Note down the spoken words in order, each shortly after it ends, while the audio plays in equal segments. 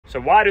So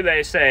why do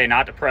they say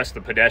not to press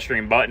the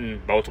pedestrian button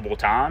multiple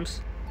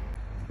times?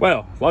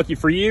 Well, lucky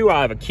for you,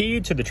 I have a key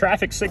to the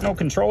traffic signal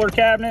controller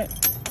cabinet,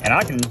 and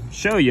I can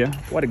show you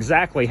what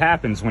exactly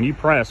happens when you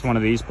press one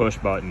of these push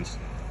buttons.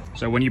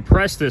 So when you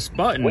press this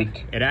button,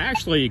 it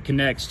actually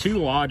connects two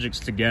logics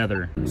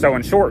together. So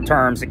in short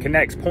terms, it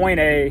connects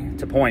point A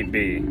to point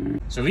B.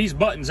 So these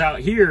buttons out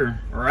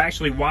here are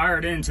actually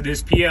wired into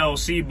this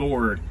PLC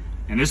board.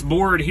 And this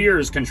board here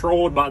is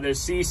controlled by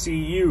this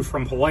CCU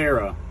from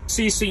Polera.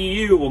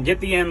 CCU will get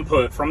the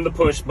input from the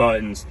push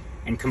buttons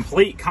and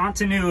complete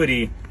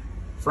continuity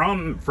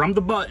from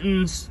the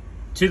buttons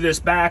to this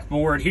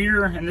backboard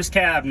here in this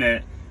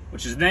cabinet,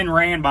 which is then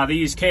ran by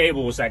these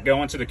cables that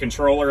go into the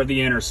controller of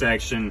the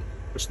intersection,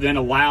 which then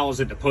allows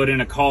it to put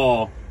in a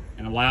call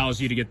and allows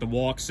you to get the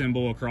walk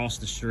symbol across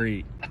the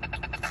street.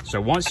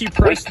 So once you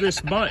press this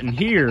button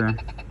here,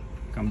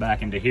 come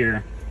back into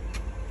here,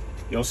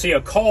 you'll see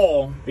a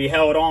call be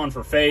held on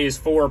for phase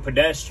 4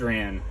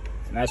 pedestrian,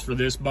 and that's for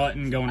this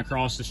button going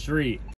across the street.